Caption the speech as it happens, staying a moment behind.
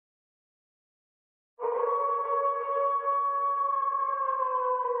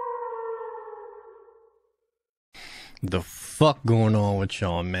The fuck going on with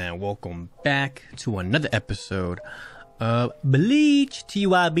y'all, man? Welcome back to another episode of Bleach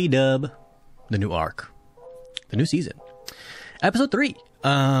TYBW, the new arc, the new season, episode 3.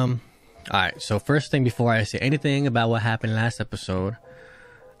 Alright, so first thing before I say anything about what happened last episode,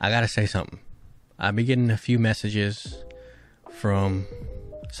 I gotta say something. I've been getting a few messages from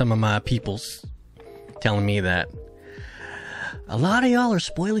some of my peoples telling me that a lot of y'all are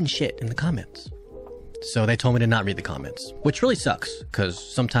spoiling shit in the comments. So they told me to not read the comments, which really sucks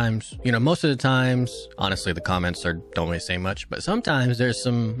because sometimes, you know, most of the times, honestly, the comments don't really say much, but sometimes there's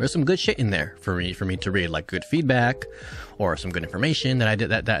some good shit in there for me to read, like good feedback or some good information that I did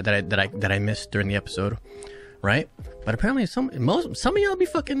that I missed during the episode, right? But apparently some of y'all be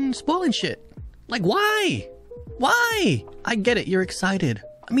fucking spoiling shit. Like, why? Why? I get it. You're excited.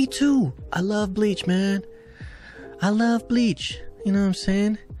 Me too. I love Bleach, man. I love Bleach. You know what I'm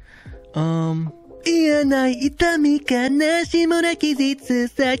saying? I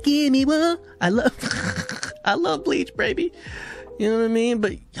love Bleach, baby. You know what I mean?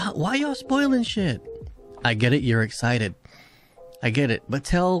 But why y'all spoiling shit? I get it, you're excited. I get it. But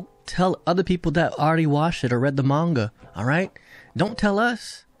tell other people that already watched it or read the manga, alright? Don't tell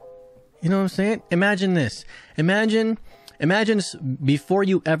us. You know what I'm saying? Imagine this. Imagine before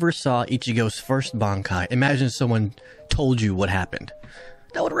you ever saw Ichigo's first Bankai, imagine someone told you what happened.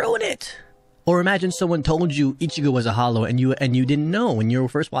 That would ruin it. Or imagine someone told you Ichigo was a hollow and you didn't know when you were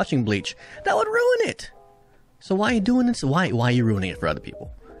first watching Bleach. That would ruin it. So why are you doing this? Why are you ruining it for other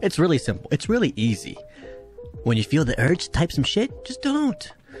people? It's really simple. It's really easy. When you feel the urge to type some shit, just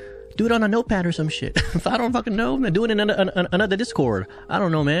don't. Do it on a notepad or some shit. If I don't fucking know, then do it in another Discord. I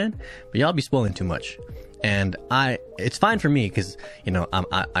don't know, man. But y'all be spoiling too much. And it's fine for me because, you know,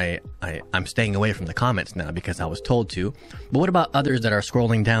 I'm staying away from the comments now because I was told to. But what about others that are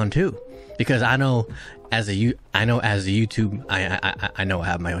scrolling down too? Because I know as a YouTube, I know I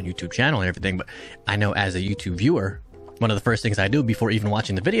have my own YouTube channel and everything, but I know as a YouTube viewer, one of the first things I do before even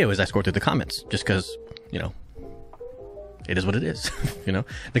watching the video is I scroll through the comments, just because, you know, it is what it is. You know,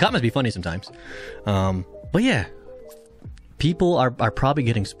 the comments be funny sometimes. But yeah, people are probably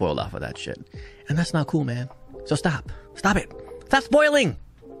getting spoiled off of that shit, and that's not cool, man. So stop it, stop spoiling.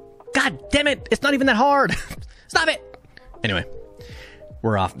 God damn it, it's not even that hard. Stop it. Anyway,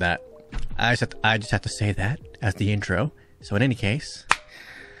 we're off that. I just have to say that as the intro. So in any case,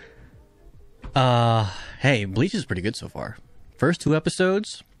 hey, Bleach is pretty good so far. First 2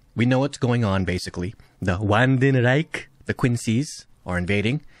 episodes, we know what's going on basically. The Wandenreich, the QUINCYs, are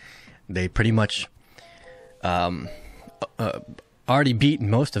invading. They pretty much already beat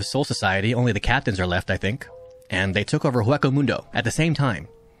most of Soul Society. Only the captains are left, I think. And they took over Hueco Mundo at the same time.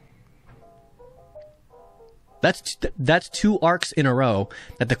 That's 2 arcs in a row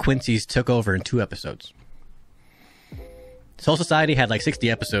that the QUINCYs took over in 2 episodes. Soul Society had like 60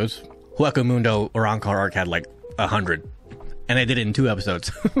 episodes. Hueco Mundo Orankar arc had like 100. And they did it in 2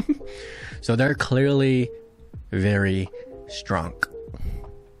 episodes. So they're clearly very strong.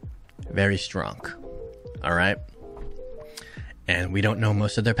 Very strong. Alright? And we don't know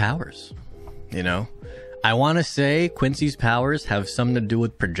most of their powers. You know? I want to say QUINCY's powers have something to do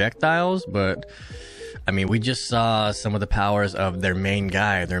with projectiles, but I mean, we just saw some of the powers of their main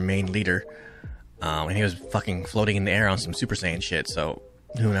guy, their main leader. And he was fucking floating in the air on some Super Saiyan shit, so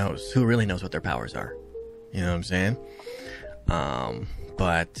who knows? Who really knows what their powers are? You know what I'm saying?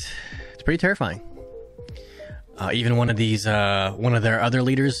 But it's pretty terrifying. Even one of their other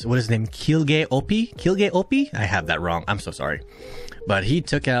leaders, what is his name? Kilge Oppi? I have that wrong. I'm so sorry. But he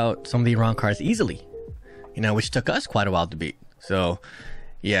took out some of the Iran cars easily. You know, which took us quite a while to beat. So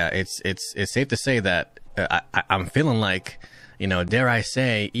yeah, it's safe to say that I'm feeling like, you know, dare I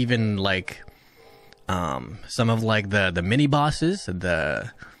say, even like some of like the mini bosses,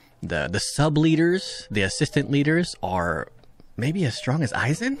 the sub leaders, the assistant leaders are maybe as strong as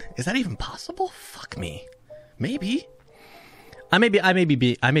Aizen. Is that even possible? Fuck me. Maybe. I may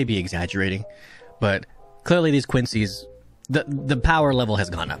be exaggerating, but clearly these QUINCYs, the power level has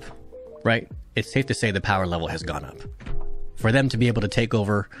gone up, right? It's safe to say the power level has gone up. For them to be able to take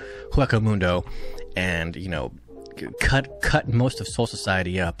over Hueco Mundo and, you know, cut most of Soul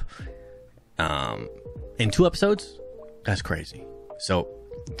Society up in 2 episodes, that's crazy. So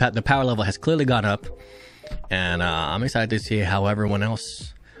the power level has clearly gone up, and I'm excited to see how everyone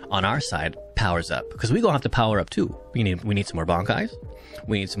else on our side powers up, because we're gonna have to power up too. We need some more Bankais.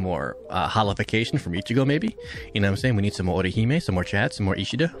 We need some more holification from Ichigo, maybe. You know what I'm saying? We need some more Orihime, some more Chad, some more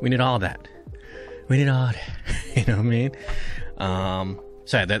Ishida. We need all that. We need all that. You know what I mean?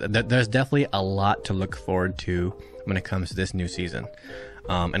 So yeah, there's definitely a lot to look forward to when it comes to this new season.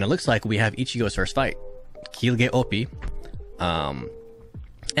 And it looks like we have Ichigo's first fight. Kilge Opi.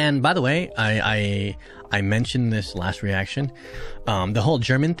 And by the way, I mentioned this last reaction. The whole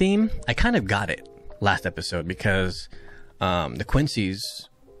German theme, I kind of got it last episode because the Quincy's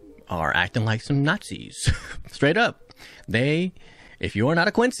are acting like some Nazis. Straight up. If you are not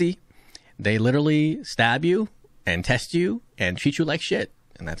a Quincy, they literally stab you and test you and treat you like shit.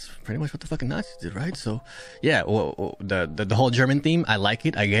 And that's pretty much what the fucking Nazis did, right? So, yeah, the whole German theme, I like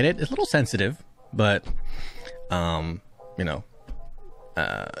it. I get it. It's a little sensitive, but, you know,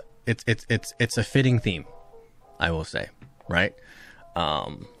 it's a fitting theme, I will say, right?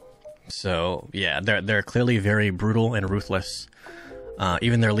 So yeah, they're clearly very brutal and ruthless.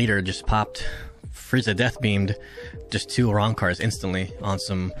 Even their leader just popped Frieza death beamed just 2 wrong cars instantly on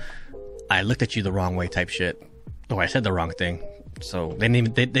some I looked at you the wrong way type shit. Or I said the wrong thing. So they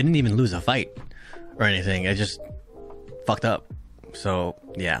didn't even lose a fight or anything. It just fucked up. So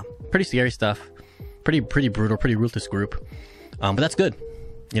yeah, pretty scary stuff. Pretty brutal, pretty ruthless group. But that's good.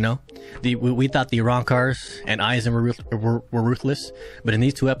 You know, we thought the Ronkars and Aizen were ruthless, but in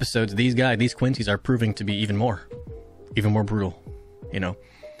these 2 episodes, these Quincy's are proving to be even more brutal. You know,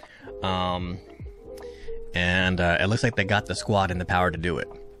 and it looks like they got the squad and the power to do it.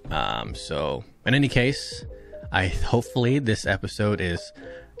 So in any case, hopefully this episode is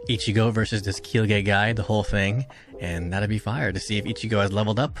Ichigo versus this Kilge guy, the whole thing, and that'd be fire to see if Ichigo has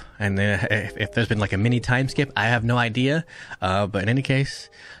leveled up, and if there's been like a mini time skip, I have no idea. But in any case,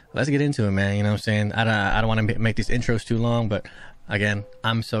 let's get into it, man. You know what I'm saying? I don't want to make these intros too long, but again,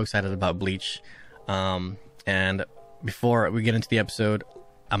 I'm so excited about Bleach. And before we get into the episode,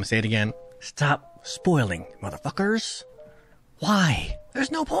 I'm gonna say it again: stop spoiling, motherfuckers. Why?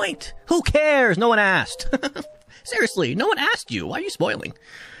 There's no point. Who cares? No one asked. Seriously, no one asked you. Why are you spoiling?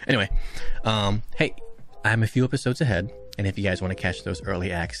 Anyway, hey, I'm a few episodes ahead, and if you guys want to catch those early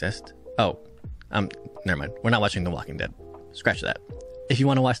accessed, never mind. We're not watching The Walking Dead. Scratch that. If you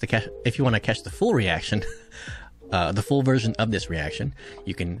want to catch the full reaction, the full version of this reaction,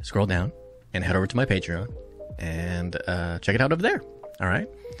 you can scroll down and head over to my Patreon and check it out over there. All right.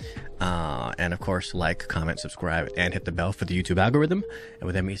 And of course, like, comment, subscribe, and hit the bell for the YouTube algorithm. And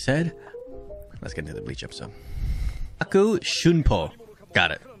with that being said, let's get into the Bleach episode. Aku Shunpo. Got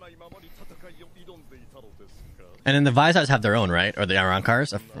it. And then the Vizars have their own, right? Or the Aron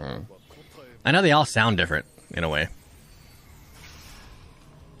cars? I know they all sound different, in a way.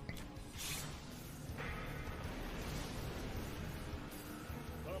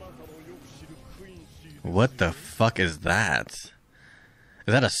 What the fuck is that? Is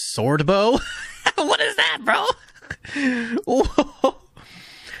that a sword bow? What is that, bro? Whoa.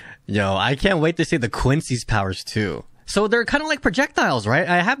 Yo, I can't wait to see the Quincy's powers too. So they're kind of like projectiles, right?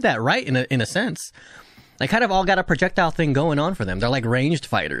 I have that right in a sense. They kind of all got a projectile thing going on for them. They're like ranged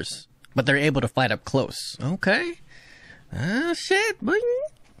fighters, but they're able to fight up close. Okay. Shit. Ooh,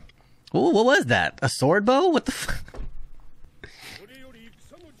 what was that? A sword bow? What the fuck?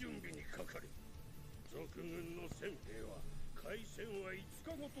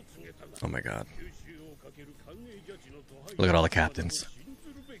 Oh my god. Look at all the captains.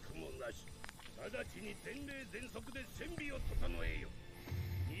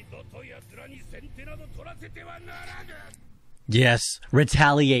 Yes,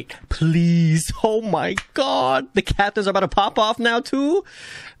 retaliate, please. Oh my god. The captains are about to pop off now too?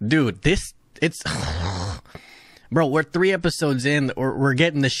 Dude, it's... Bro, we're 3 episodes in. We're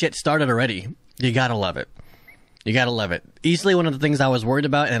getting the shit started already. You gotta love it. You gotta love it. Easily one of the things I was worried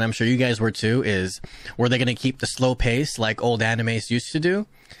about, and I'm sure you guys were too, is were they gonna keep the slow pace like old animes used to do?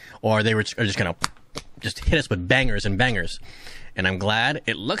 Or they are just gonna just hit us with bangers and bangers? And I'm glad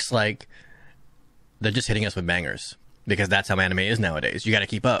it looks like they're just hitting us with bangers. Because that's how anime is nowadays. You gotta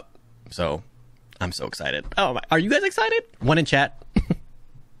keep up. So, I'm so excited. Oh, are you guys excited? One in chat.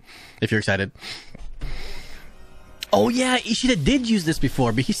 If you're excited. Oh yeah, Ishida did use this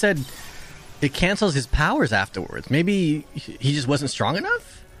before, but he said it cancels his powers afterwards. Maybe he just wasn't strong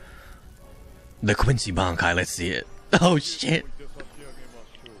enough? The Quincy Bankai, let's see it. Oh shit.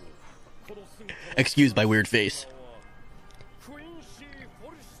 Excuse my weird face.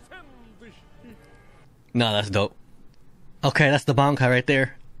 No, that's dope. Okay, that's the Bankai right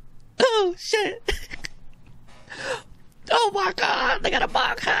there. Oh shit. Oh my god, they got a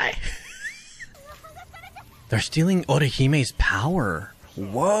Bankai. They're stealing Orihime's power.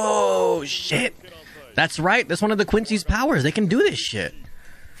 Whoa, shit. That's right. That's one of the Quincy's powers. They can do this shit.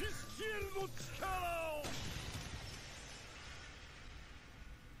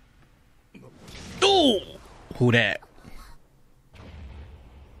 Oh, who that?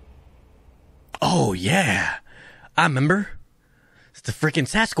 Oh, yeah. I remember. It's the freaking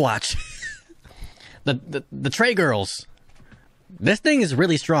Sasquatch. The Trey girls. This thing is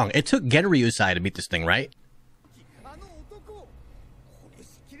really strong. It took Genryusai to beat this thing, right?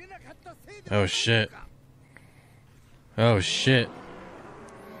 Oh shit. Oh shit.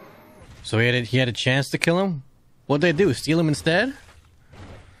 So he had a chance to kill him? What'd they do? Steal him instead?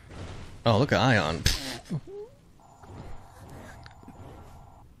 Oh, look at Ion.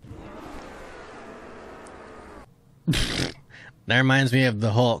 That reminds me of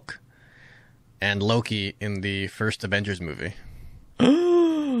the Hulk and Loki in the first Avengers movie.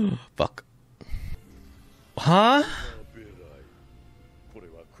 Fuck. Huh?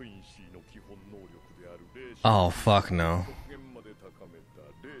 Oh, fuck no.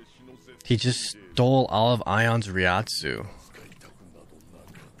 He just stole all of Ion's Ryatsu.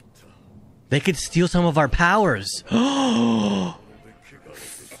 They could steal some of our powers.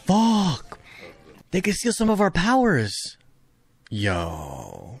 Fuck. They could steal some of our powers.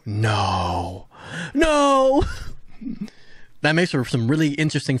 Yo. No. No! That makes for some really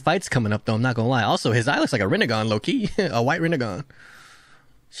interesting fights coming up, though, I'm not gonna lie. Also, his eye looks like a Rinnegan, low-key. A white Rinnegan.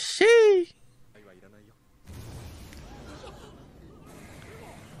 Sheesh.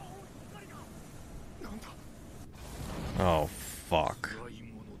 Oh, fuck.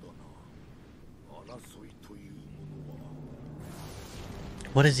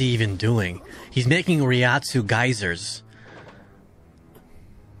 What is he even doing? He's making Ryatsu geysers.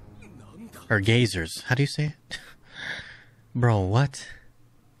 Or gazers. How do you say it? Bro, what?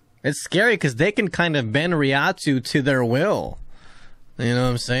 It's scary because they can kind of bend Ryatsu to their will. You know what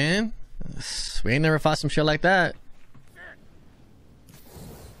I'm saying? We ain't never fought some shit like that.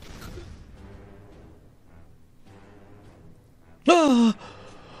 Oh!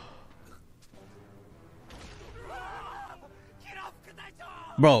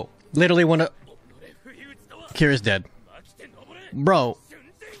 Bro, literally one of... Kira's dead. Bro.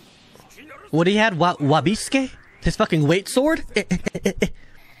 What he had? Wabisuke? His fucking weight sword?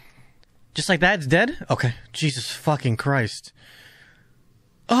 Just like that, it's dead? Okay. Jesus fucking Christ.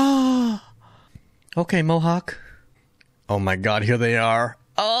 Oh! Okay, Mohawk. Oh my god, here they are.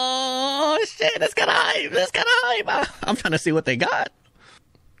 Oh, shit, that's kinda hype. That's kinda hype. I'm trying to see what they got.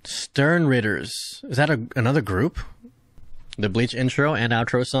 Stern Ridders. Is that another group? The Bleach intro and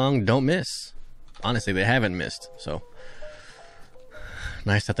outro song don't miss. Honestly, they haven't missed, so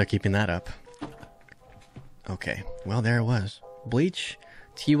nice that they're keeping that up. Okay, well, there it was. Bleach,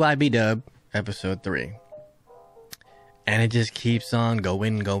 TYBW, episode 3. And it just keeps on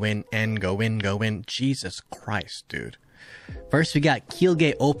going, and going. Jesus Christ, dude. First, we got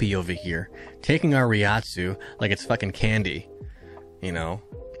Kyuuge Opie over here, taking our Ryatsu like it's fucking candy. You know?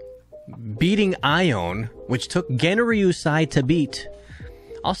 Beating Ion, which took Genryusai to beat.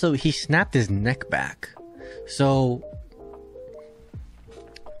 Also, he snapped his neck back. So,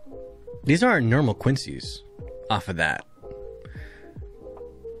 these aren't normal Quincy's off of that.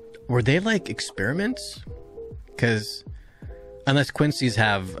 Were they like experiments? Because unless Quincy's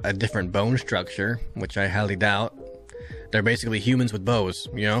have a different bone structure, which I highly doubt, they're basically humans with bows,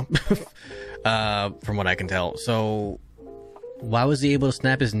 you know? From what I can tell. So, why was he able to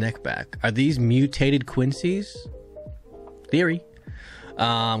snap his neck back? Are these mutated Quincy's? Theory.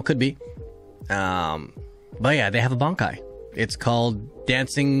 Could be. But yeah, they have a Bankai. It's called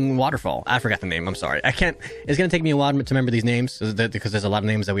Dancing Waterfall. I forgot the name. I'm sorry. I can't. It's gonna take me a while to remember these names because there's a lot of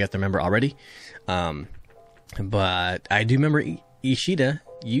names that we have to remember already. But I do remember Ishida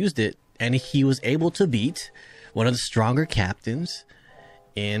used it, and he was able to beat one of the stronger captains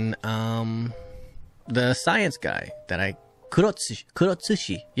in the science guy that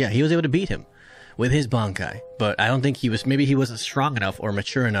Kurotsushi. Yeah, he was able to beat him with his Bankai. But I don't think he was. Maybe he wasn't strong enough or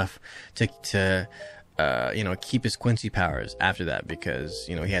mature enough to you know, keep his Quincy powers after that, because,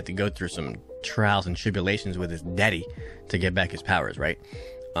 you know, he had to go through some trials and tribulations with his daddy to get back his powers, right?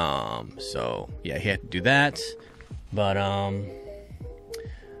 So yeah, he had to do that. But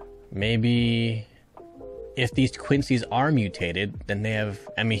maybe if these Quincy's are mutated, then they have.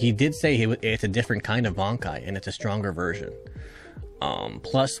 I mean, he did say it's a different kind of Bankai and it's a stronger version.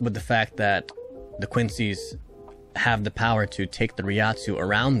 Plus, with the fact that the Quincy's have the power to take the Ryatsu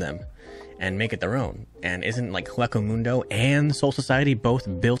around them and make it their own. And isn't like Hueco and Soul Society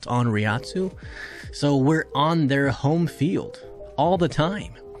both built on Ryatsu? So we're on their home field all the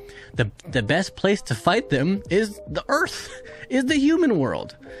time. The best place to fight them is the Earth, is the human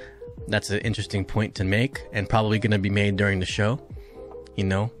world. That's an interesting point to make, and probably going to be made during the show, you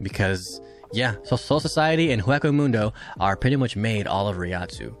know, because yeah, so Soul Society and Hueco are pretty much made all of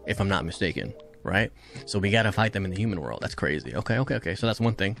Ryatsu, if I'm not mistaken. Right? So we gotta fight them in the human world. That's crazy. Okay. So that's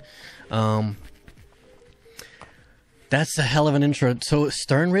one thing. That's a hell of an intro. So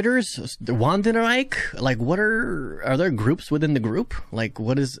Sternritters, the Wandenreich, like what are there groups within the group? Like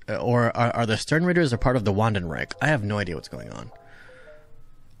what is, or are the Sternritters a part of the Wandenreich? I have no idea what's going on.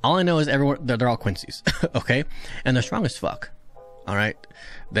 All I know is everyone, they're all Quincy's, okay? And they're strong as fuck, all right?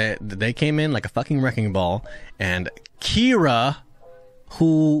 They came in like a fucking wrecking ball, and Kira,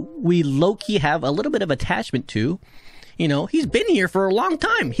 who we low-key have a little bit of attachment to, you know, he's been here for a long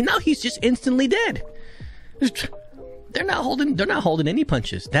time. Now he's just instantly dead. They're not holding any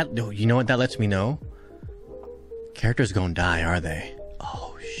punches. That, you know what that lets me know? Characters gonna die, are they?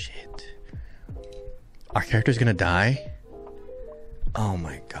 Oh shit. Are characters gonna die? Oh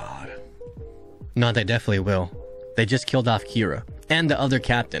my god. No, they definitely will. They just killed off Kira and the other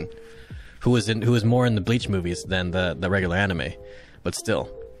captain, who was more in the Bleach movies than the regular anime, but still.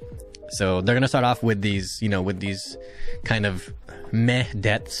 So they're gonna start off with these, you know, with these kind of meh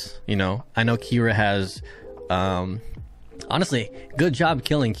deaths. You know, I know Kira has. Honestly, good job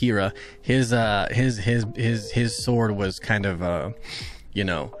killing Kira. His sword was kind of, you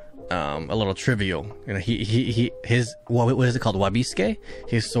know, a little trivial. You know, his what is it called? Wabisuke?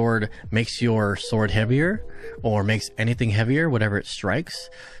 His sword makes your sword heavier, or makes anything heavier, whatever it strikes.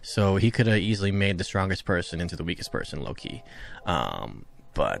 So he could have easily made the strongest person into the weakest person, low key.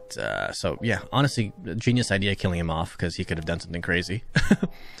 So yeah, honestly, genius idea killing him off, because he could have done something crazy.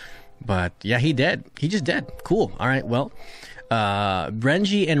 But yeah, he dead. He just dead. Cool. All right. Well,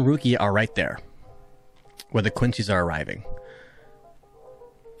 Renji and Ruki are right there, where the Quincy's are arriving.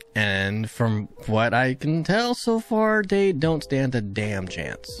 And from what I can tell so far, they don't stand a damn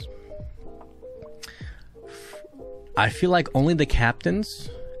chance. I feel like only the captains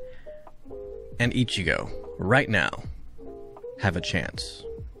and Ichigo right now have a chance.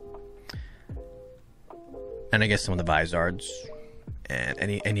 And I guess some of the Vizards.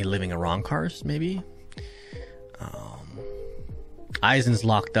 And any living Arankars, maybe? Aizen's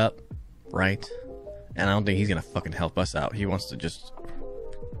locked up, right? And I don't think he's gonna fucking help us out. He wants to just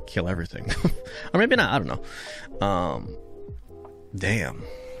kill everything. Or maybe not, I don't know. Damn.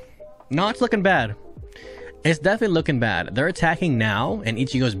 No, it's looking bad. It's definitely looking bad. They're attacking now, and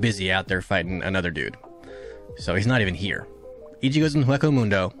Ichigo's busy out there fighting another dude. So he's not even here. Ichigo's in Hueco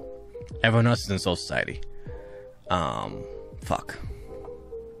Mundo. Everyone else is in Soul Society. Fuck.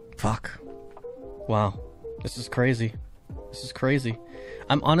 Wow. This is crazy. This is crazy.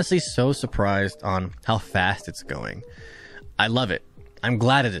 I'm honestly so surprised on how fast it's going. I love it. I'm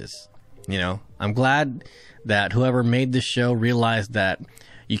glad it is. You know, I'm glad that whoever made this show realized that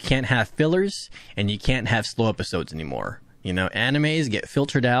you can't have fillers and you can't have slow episodes anymore. You know, animes get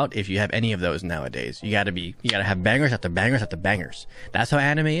filtered out if you have any of those nowadays. You gotta have bangers after bangers after bangers. That's how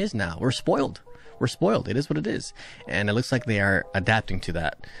anime is now. We're spoiled. It is what it is. And it looks like they are adapting to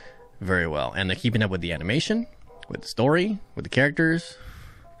that very well. And they're keeping up with the animation, with the story, with the characters.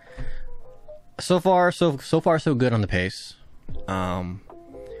 So far so good on the pace.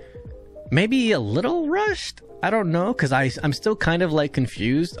 Maybe a little rushed. I don't know, because I'm still kind of like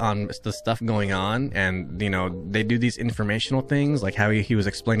confused on the stuff going on. And, you know, they do these informational things, like how he was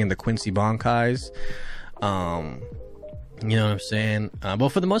explaining the Quincy Bankais. You know what I'm saying? But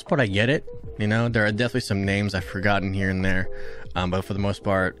for the most part, I get it. You know, there are definitely some names I've forgotten here and there. But for the most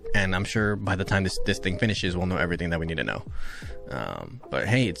part, and I'm sure by the time this thing finishes, we'll know everything that we need to know. But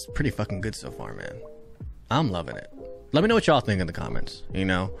hey, it's pretty fucking good so far, man. I'm loving it. Let me know what y'all think in the comments, you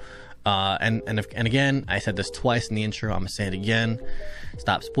know? And again, I said this twice in the intro. I'm gonna say it again.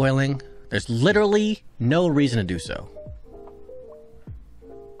 Stop spoiling. There's literally no reason to do so.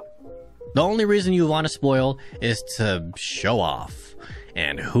 The only reason you want to spoil is to show off.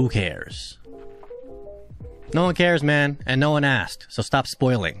 And who cares? No one cares, man. And no one asked. So stop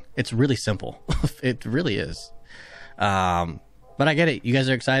spoiling. It's really simple. It really is. But I get it. You guys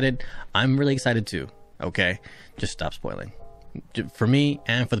are excited. I'm really excited too. Okay? Just stop spoiling. For me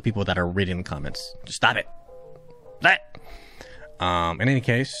and for the people that are reading the comments. Just stop it. In any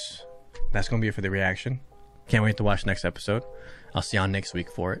case, that's going to be it for the reaction. Can't wait to watch the next episode. I'll see y'all next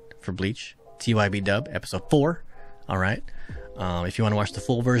week for it. For Bleach. TYBW episode 4. Alright. If you want to watch the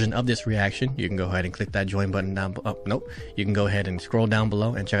full version of this reaction, you can go ahead and click that join button down below. Oh, nope. You can go ahead and scroll down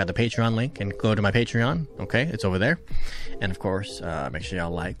below and check out the Patreon link and go to my Patreon. Okay, it's over there. And of course, make sure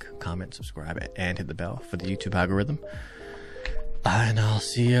y'all like, comment, subscribe, and hit the bell for the YouTube algorithm. And I'll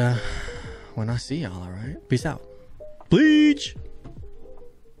see ya when I see y'all, alright? Peace out. Bleach!